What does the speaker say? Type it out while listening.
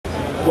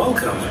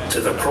Welcome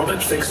to the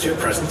product fixture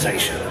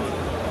presentation.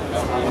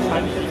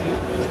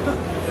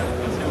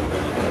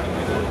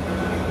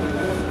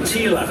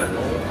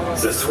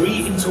 T11, the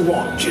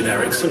 3-into-1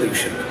 generic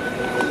solution.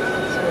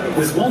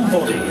 With one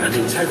body and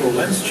integral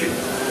lens tube,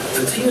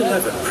 the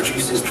T11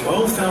 produces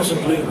 12,000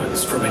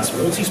 lumens from its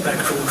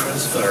multispectral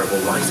transferable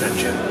light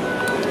engine.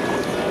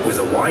 With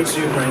a wide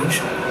zoom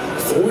range,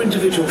 4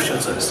 individual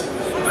shutters,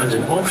 and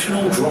an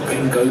optional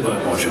drop-in gobo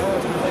module,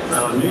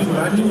 our new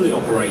manually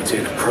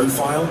operated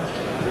profile,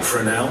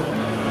 Fresnel,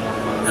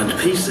 and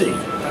PC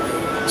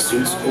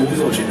suits all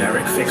your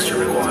generic fixture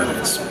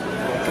requirements.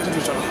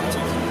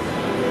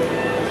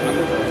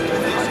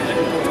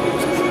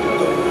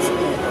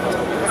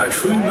 A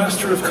true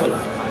master of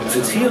colour,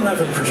 the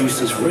T11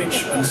 produces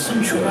rich and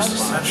sumptuous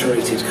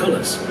saturated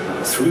colours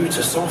through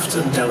to soft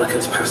and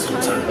delicate pastel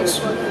tones,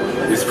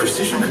 with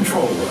precision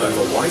control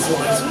over white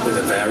light with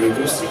a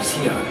variable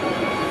CTO.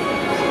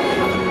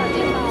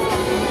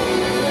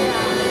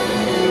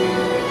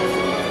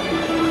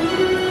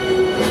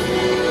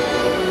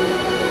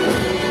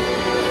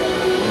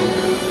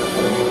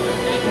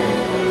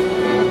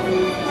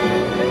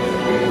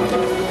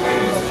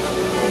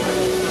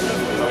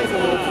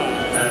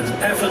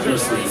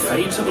 Effortlessly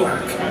fade to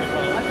black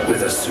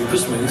with a super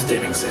smooth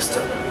dimming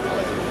system.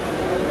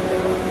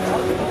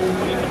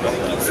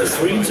 The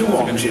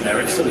 3-to-1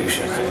 generic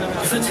solution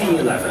for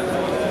T11.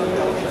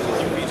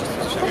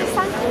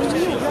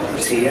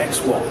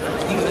 TX1.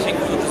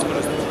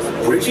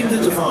 Bridging the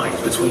divide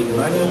between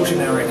manual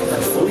generic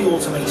and fully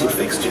automated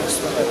fixtures,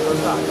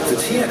 the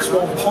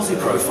TX1 Posi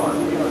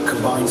profile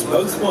combines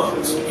both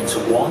worlds into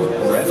one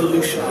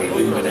revolutionary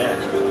luminaire.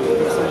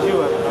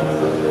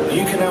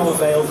 You can now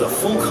avail the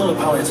full colour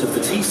palette of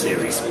the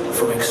T-Series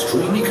from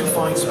extremely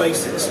confined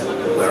spaces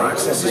where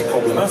access is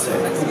problematic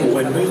or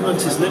when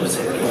movement is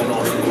limited or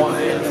not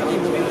required.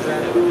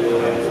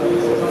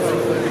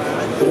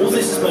 All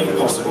this is made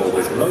possible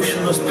with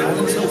motionless pan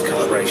and tilt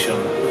calibration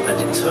and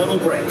internal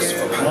brakes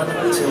for pan,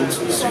 tilt,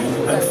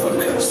 zoom and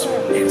focus.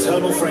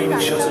 Internal framing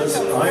shutters,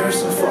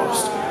 iris and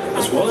frost,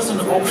 as well as an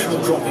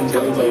optional drop-in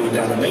gobo and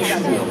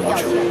animation wheel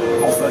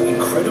module, offer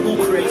incredible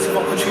creative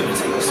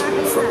opportunities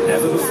from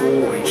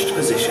never-before-reached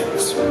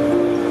positions.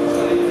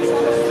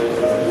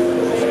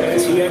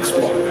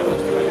 TX1,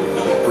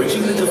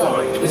 bridging the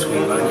divide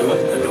between manual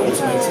and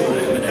automated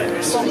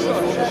luminaires.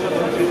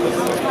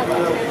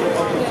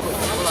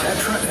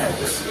 Tetra X,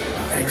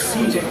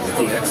 exceeding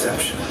the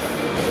exception.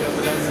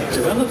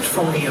 Developed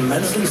from the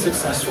immensely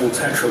successful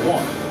Tetra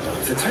 1,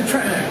 the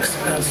Tetra X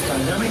adds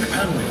dynamic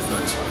pan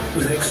movement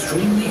with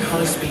extremely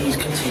high-speed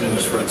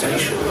continuous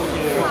rotation,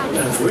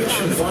 and rich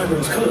and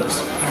vibrant colours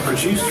are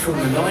produced from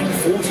the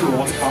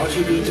 940-watt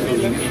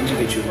RGBW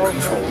individual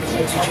controlled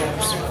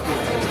multi-chips.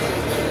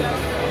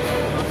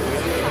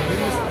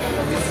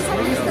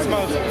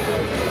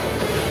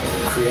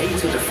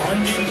 Create a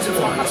defined sheet of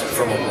light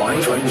from a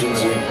wide-ranging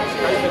zoom,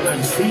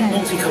 and 3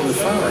 multicoloured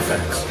flower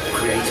effects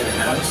create an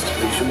enhanced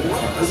visual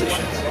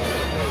composition.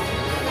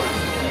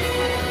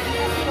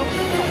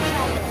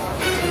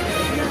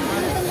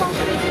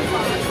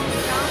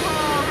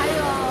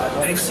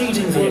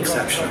 Exceeding the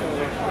exception,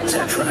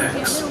 Tetra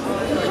X.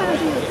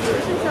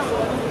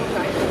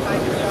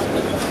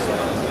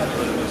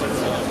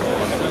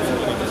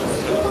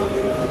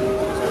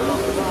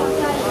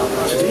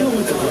 To deal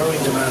with the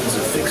growing demands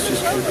of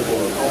fixtures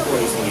capable of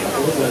operating in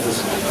all weathers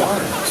and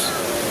environments,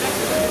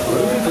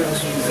 Robe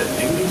brings you the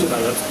newly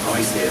developed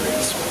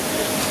I-Series.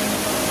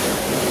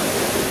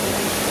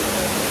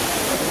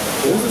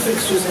 All the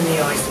fixtures in the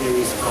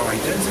I-Series are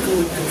identical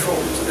in control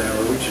to their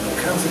original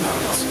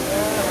counterparts,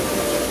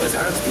 but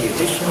add the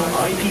additional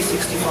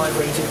IP65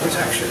 rated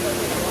protection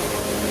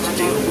to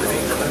deal with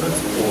inclement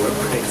or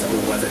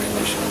unpredictable weather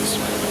conditions.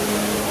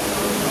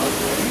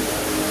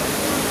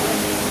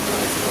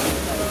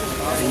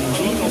 The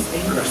ingenious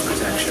ingress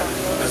protection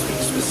has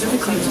been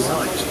specifically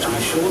designed to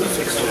ensure the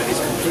fixture is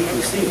completely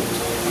sealed,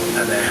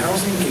 and their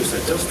housing gives a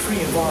dust-free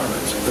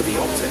environment for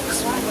the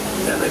optics,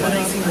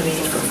 eliminating the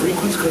need for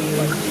frequent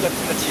cleaning,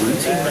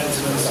 routine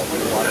maintenance,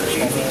 and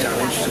UV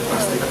damage to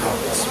plastic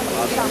parts.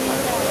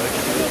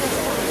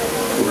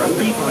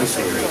 Robe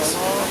I-Series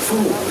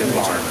for all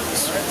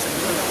environments.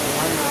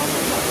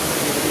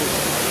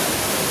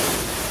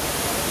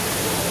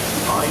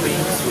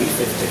 I-Beam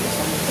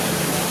 350.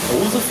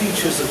 All the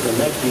features of the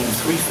Lead-Beam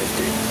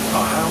 350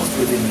 are housed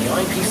within the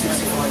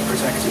IP65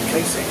 protective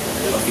casing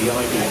of the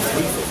I-Beam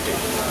 350.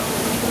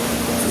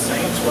 The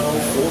same 12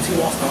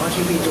 40-watt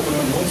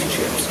RGBW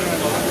multi-chips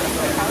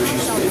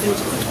produce vivid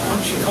and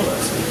punchy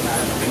colours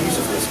and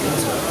beautiful skin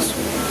tones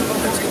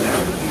that can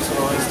now be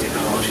utilised in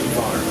harsh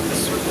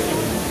environments.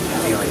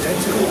 The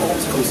identical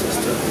optical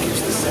system gives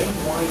the same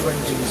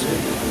wide-ranging zoom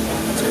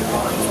and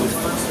combines with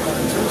fast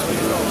pan and tilt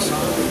mirrors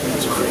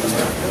to create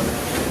dynamic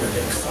and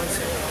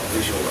exciting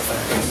visual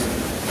effects.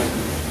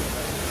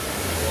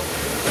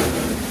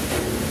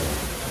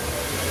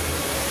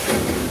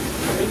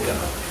 Bigger,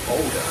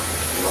 bolder,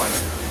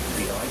 brighter,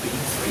 the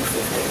I-Beam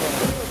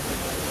 350.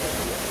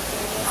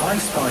 High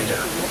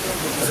Spider,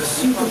 the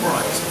super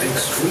bright,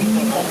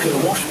 extremely popular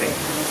washbean,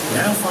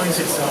 now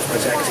finds itself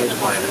protected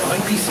by an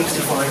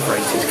IP65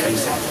 rated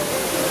casing,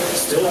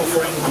 still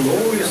offering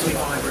gloriously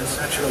vibrant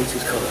saturated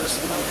colours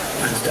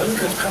and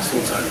delicate pastel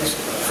tones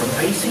from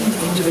 18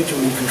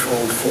 individually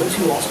controlled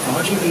 40-watt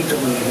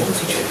RGBW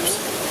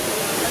multi-chips,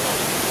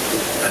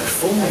 and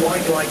full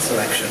white light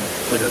selection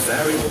with a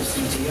variable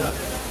CTO.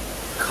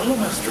 Colour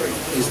mastery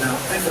is now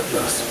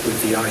effortless with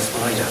the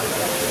iSpider.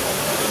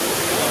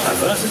 A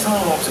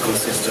versatile optical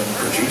system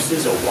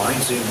produces a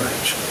wide zoom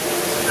range,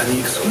 and the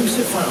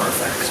exclusive flower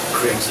effect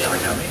creates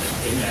dynamic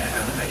in-air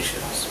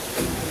animations.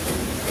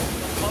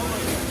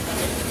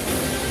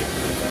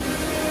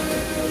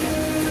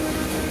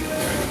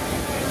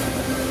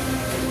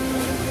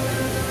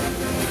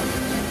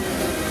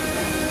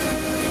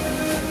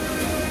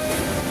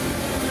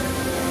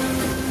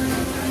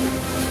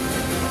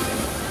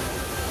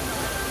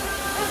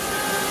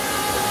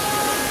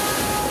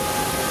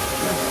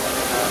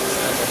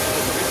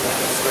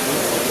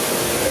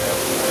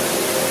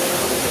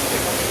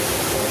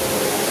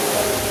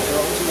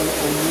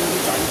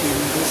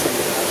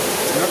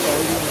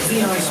 The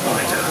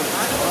iSpider,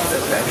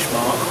 the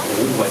benchmark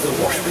all-weather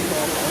washbean.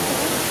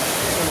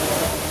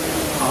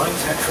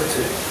 iTetra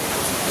 2.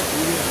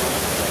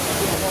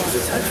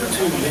 The Tetra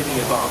 2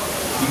 linear bar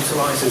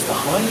utilizes the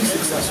highly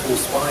successful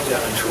spider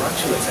and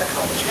tarantula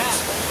technologies,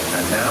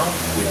 and now,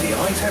 with the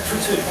iTetra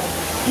 2,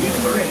 you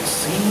can create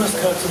seamless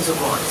curtains of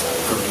light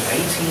from the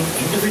 18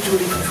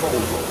 individually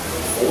controllable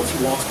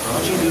 40-watt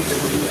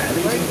RGBW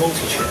LED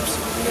multi-chips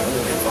in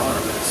all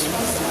environments.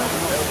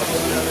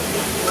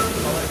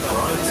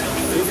 Bright,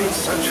 vivid,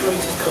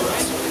 saturated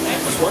colours,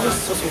 as well as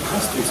subtle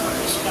pastel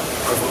tones,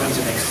 provide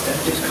an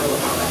extended colour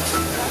palette,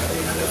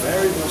 and a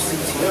variable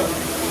CTO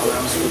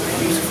allows for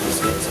beautiful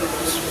skin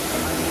tones.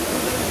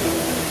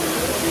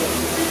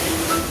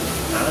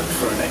 And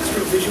for an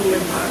extra visual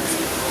impact,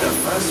 the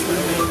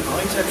fast-moving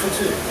iTetra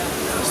 2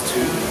 has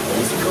two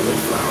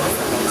multicoloured flower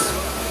effects.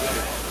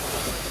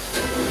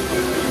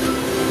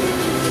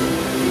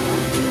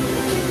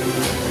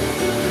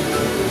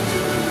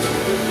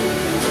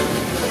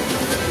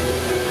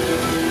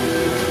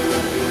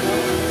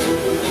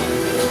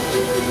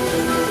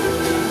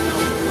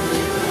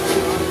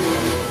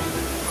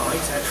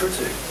 iTetra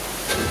 2.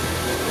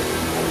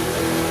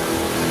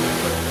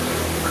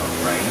 Come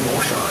rain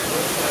or shine.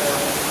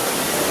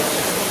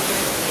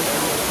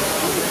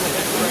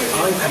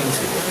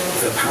 iPainting,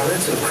 the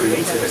palette of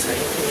creativity.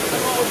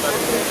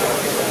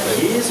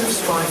 Years of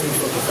striving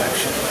for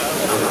perfection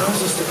allows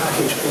us to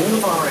package all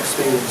of our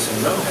experience and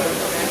know-how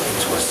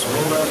into a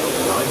smaller,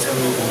 lighter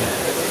moving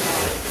air,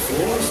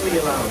 flawlessly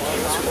allowing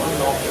you to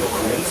unlock your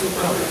creative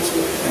palette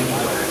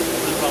anywhere.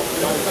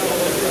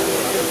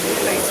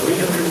 A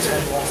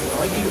 310-watt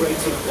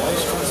IP-rated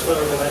voice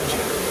transferable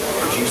engine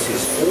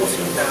produces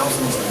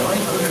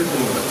 14,900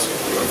 lumens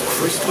of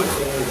crystal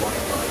clear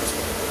white light,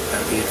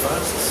 and the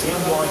advanced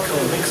CMY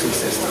colour mixing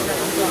system,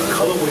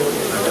 colour wheel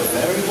and a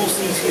variable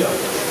CTO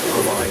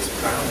provides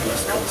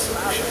boundless colour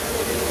selection.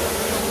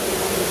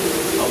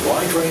 A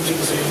wide-ranging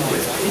zoom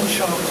with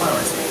pin-sharp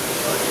clarity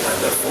and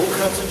the full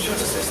curtain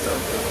shutter system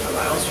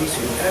allows you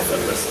to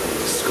effortlessly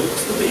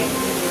sculpt the beam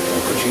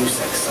or produce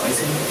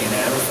exciting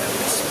in-air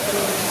effects.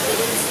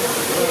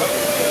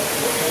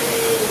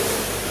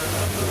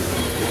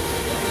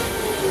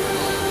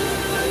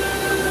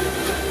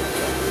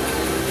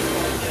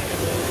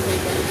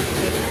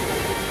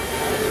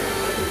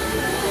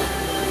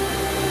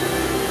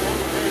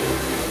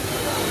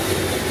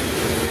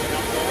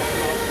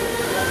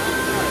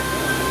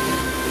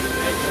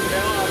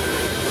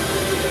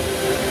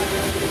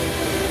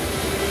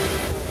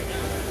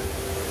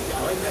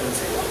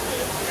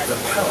 The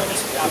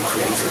palette of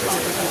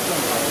creativity.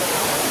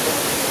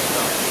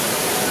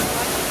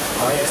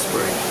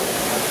 iSpring.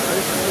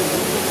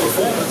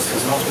 Performance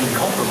has not been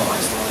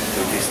compromised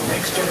with this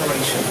next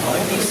generation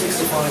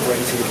IP65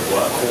 rated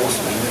workhorse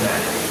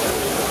luminaire.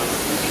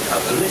 A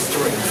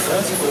blistering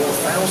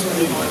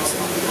 34,000 lumens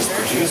is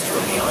produced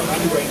from the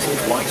IP-rated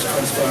white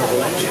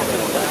transferable engine.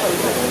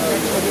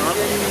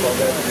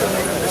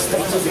 And the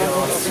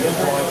state-of-the-art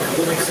CMY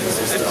colour mixing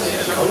system,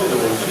 colour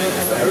wheel,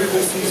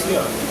 variable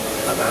CTO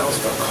allows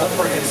for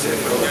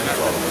comprehensive colour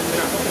control.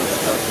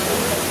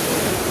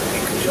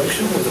 In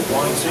conjunction with a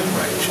wide zoom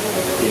range,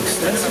 the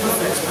extensive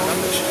effects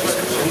package is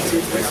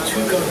completed with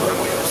two gunpowder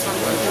wheels,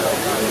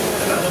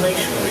 an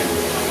animation wheel,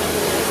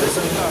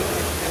 prism,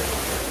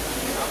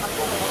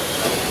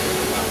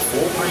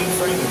 4-pane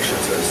framing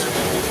shutters,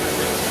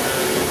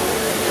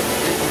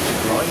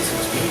 light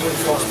and medium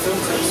frost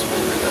filters,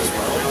 as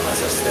well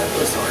as a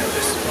stepless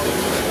iris.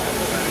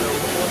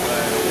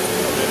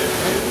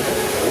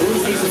 All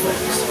of these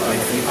effects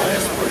make the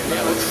iSpring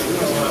a true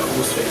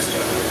workhorse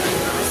fixture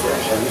for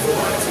a whole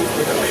variety of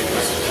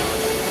productions.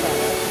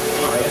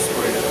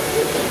 iSpring,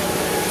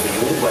 the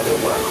all-weather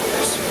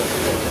workhorse.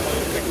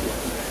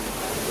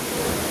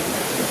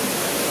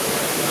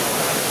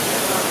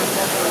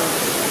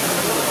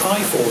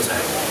 iForte.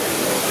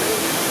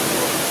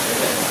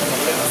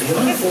 The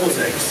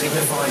Forte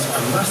signifies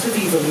a massive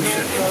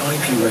evolution in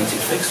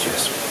IP-rated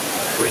fixtures,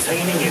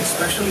 retaining its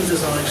specially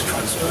designed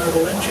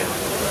transferable engine,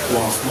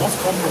 whilst not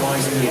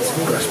compromising its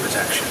ingress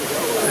protection,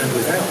 and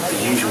without the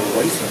usual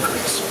weight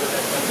increase.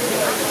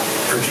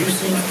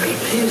 Producing a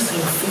piercing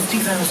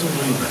 50,000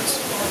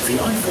 lumens, the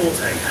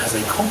iForte has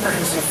a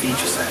comprehensive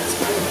feature set,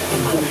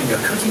 including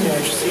a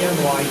cutting-edge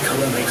CMY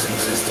color mixing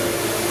system,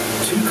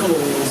 2 color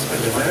wheels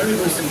and a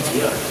variable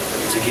CTO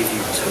to give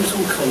you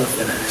total color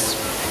finesse.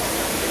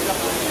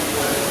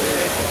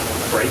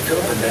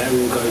 Breakup and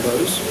aerial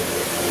gobos,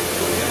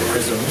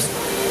 prisms,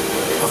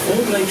 a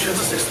 4-blade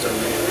shutter system,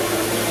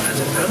 and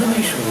an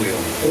animation wheel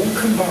all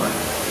combine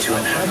to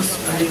enhance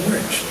and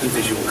enrich the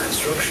visual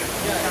construction,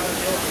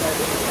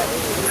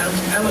 and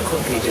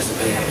eloquently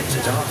disappear into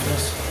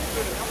darkness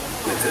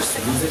with the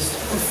smoothest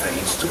of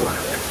fades to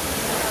black.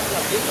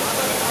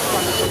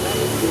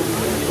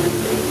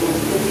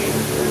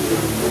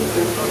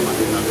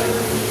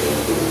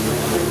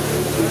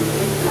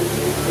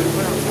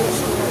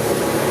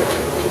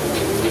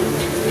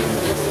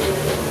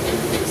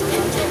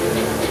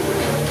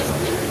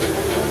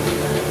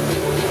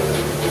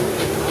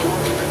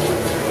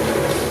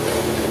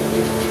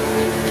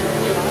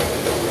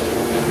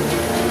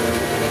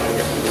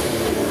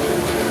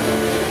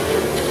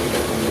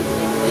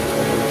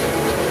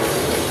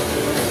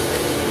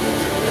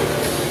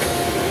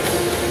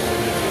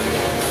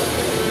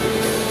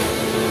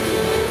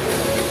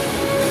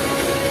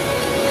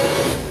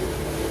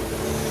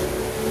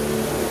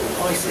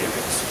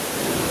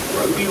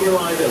 Robe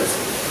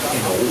reliability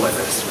in all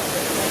weathers.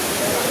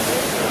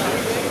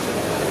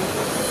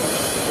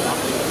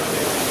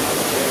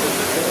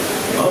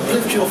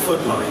 Uplift your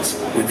footlights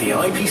with the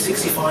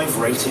IP65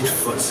 rated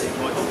footsie.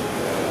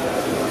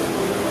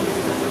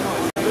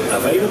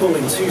 Available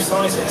in 2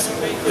 sizes,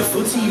 the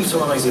footsie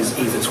utilizes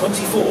either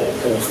 24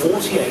 or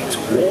 48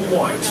 warm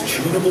white,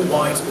 tunable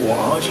white or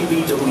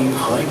RGBW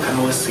high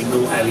power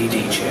single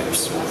LED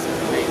chips.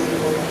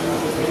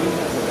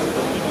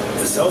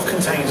 The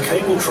self-contained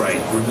cable tray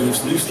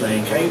removes loose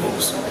laying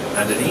cables,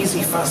 and an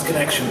easy fast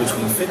connection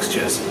between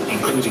fixtures,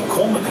 including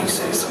corner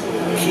pieces,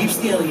 keeps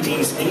the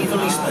LEDs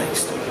evenly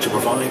spaced to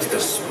provide the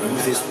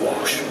smoothest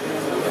wash.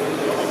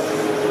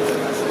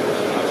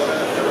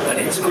 An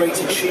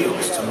integrated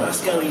shield to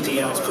mask LED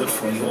output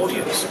from the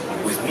audience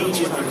with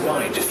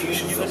medium-wide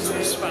diffusion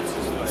filters.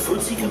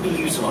 Footsie can be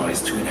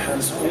utilized to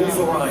enhance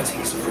all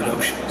varieties of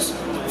productions,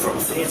 from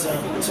theatre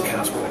to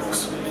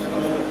catwalks.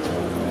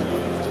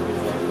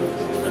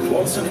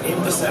 Once an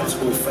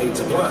imperceptible fade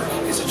to black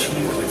is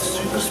achieved with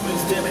super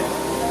smooth dimming,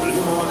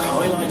 Blue Mark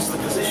highlights the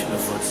position of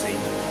footsie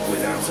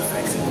without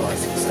affecting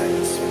lighting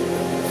states.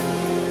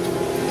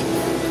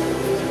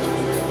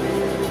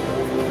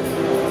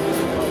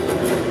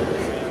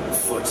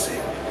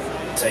 Footsie,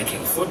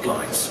 taking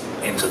footlights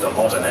into the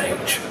modern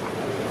age.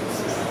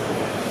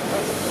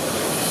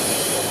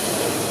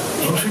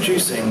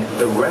 Introducing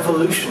the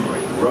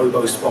revolutionary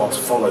RoboSpot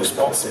follow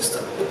spot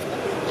system.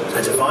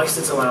 A device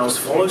that allows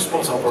follow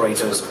spot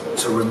operators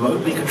to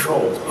remotely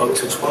control up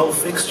to 12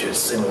 fixtures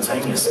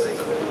simultaneously.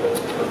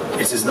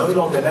 It is no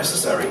longer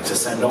necessary to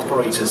send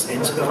operators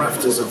into the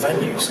rafters of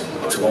venues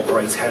to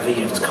operate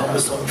heavy and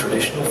cumbersome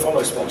traditional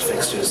follow spot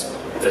fixtures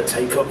that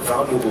take up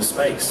valuable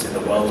space in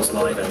the world's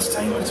live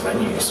entertainment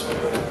venues.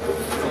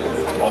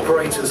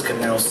 Operators can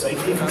now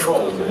safely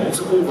control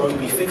multiple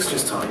Robe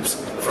fixtures types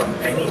from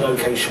any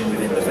location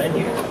within the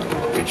venue,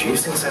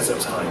 reducing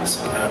setup times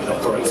and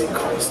operating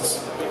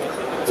costs.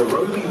 The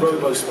Robe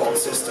RoboSpot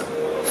system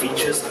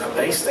features a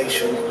base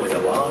station with a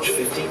large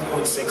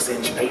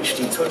 15.6-inch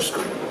HD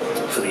touchscreen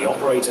for the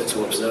operator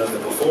to observe the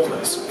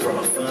performance from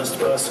a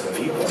first-person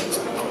viewpoint,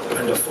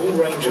 and a full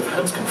range of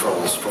hand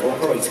controls for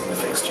operating the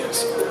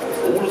fixtures,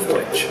 all of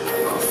which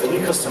are fully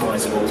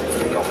customizable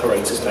for the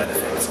operator's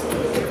benefit.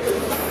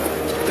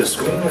 The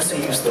screen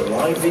receives the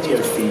live video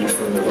feed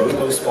from the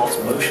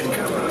RoboSpot motion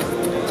camera,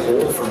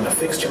 or from the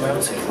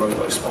fixture-mounted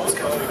RoboSpot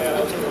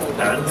camera,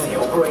 and the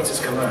operator's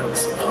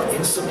commands are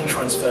instantly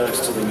transferred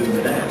to the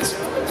luminaires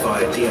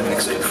via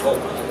DMX control,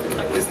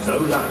 with no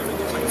lag,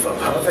 for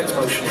perfect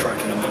motion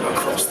tracking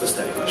across the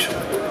stage.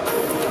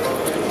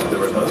 The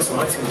remote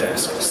lighting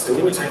desk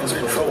still retains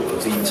control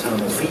of the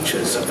internal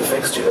features of the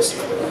fixtures,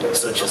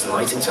 such as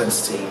light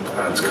intensity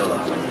and colour.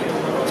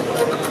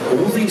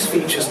 All these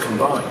features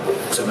combine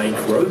to make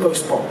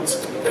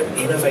RoboSpot an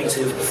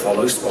innovative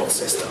follow spot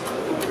system.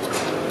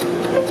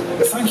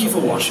 Thank you for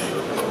watching.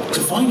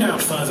 To find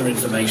out further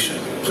information,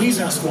 please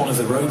ask one of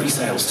the Robe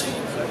sales team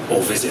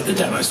or visit the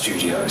demo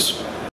studios.